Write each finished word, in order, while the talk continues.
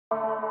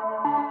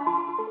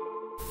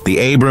the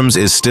Abrams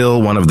is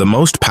still one of the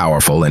most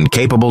powerful and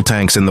capable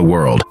tanks in the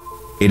world.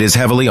 It is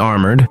heavily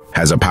armored,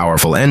 has a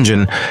powerful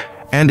engine,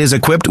 and is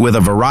equipped with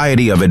a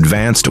variety of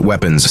advanced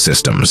weapons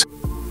systems.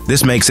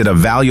 This makes it a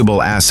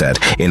valuable asset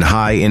in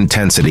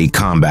high-intensity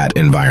combat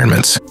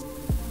environments.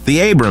 The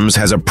Abrams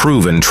has a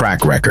proven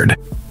track record.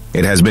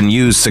 It has been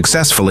used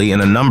successfully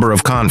in a number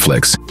of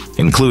conflicts,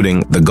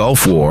 including the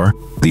Gulf War,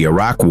 the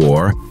Iraq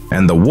War,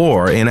 and the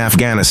war in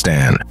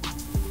Afghanistan.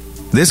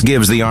 This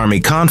gives the Army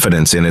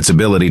confidence in its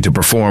ability to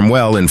perform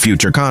well in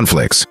future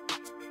conflicts.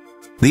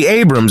 The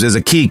Abrams is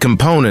a key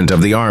component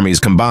of the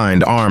Army's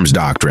combined arms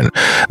doctrine.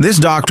 This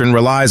doctrine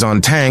relies on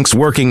tanks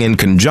working in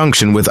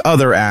conjunction with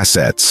other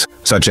assets,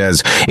 such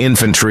as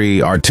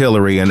infantry,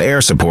 artillery, and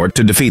air support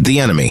to defeat the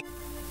enemy.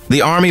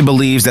 The Army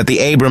believes that the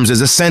Abrams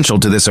is essential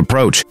to this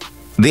approach.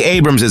 The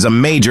Abrams is a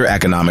major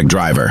economic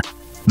driver.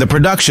 The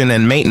production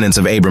and maintenance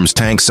of Abrams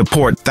tanks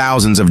support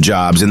thousands of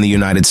jobs in the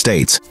United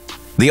States.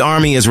 The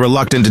Army is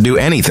reluctant to do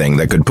anything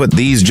that could put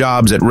these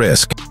jobs at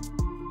risk.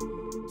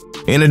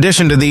 In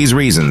addition to these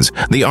reasons,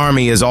 the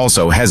Army is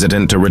also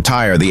hesitant to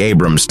retire the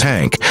Abrams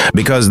tank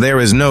because there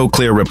is no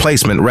clear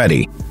replacement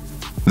ready.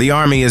 The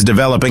Army is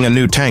developing a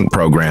new tank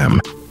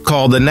program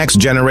called the Next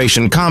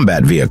Generation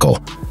Combat Vehicle,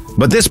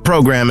 but this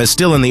program is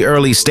still in the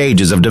early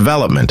stages of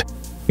development.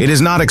 It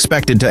is not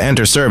expected to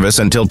enter service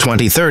until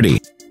 2030.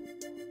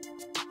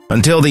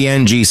 Until the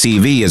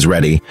NGCV is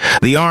ready,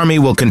 the Army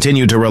will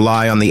continue to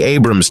rely on the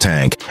Abrams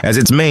tank as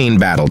its main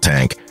battle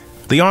tank.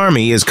 The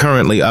Army is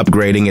currently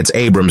upgrading its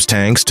Abrams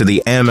tanks to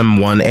the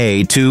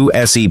MM1A2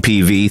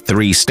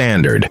 SEPV3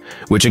 standard,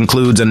 which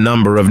includes a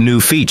number of new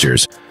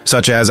features,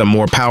 such as a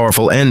more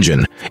powerful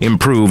engine,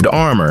 improved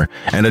armor,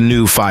 and a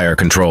new fire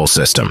control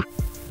system.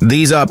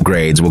 These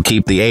upgrades will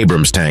keep the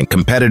Abrams tank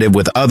competitive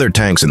with other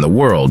tanks in the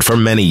world for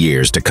many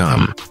years to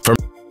come.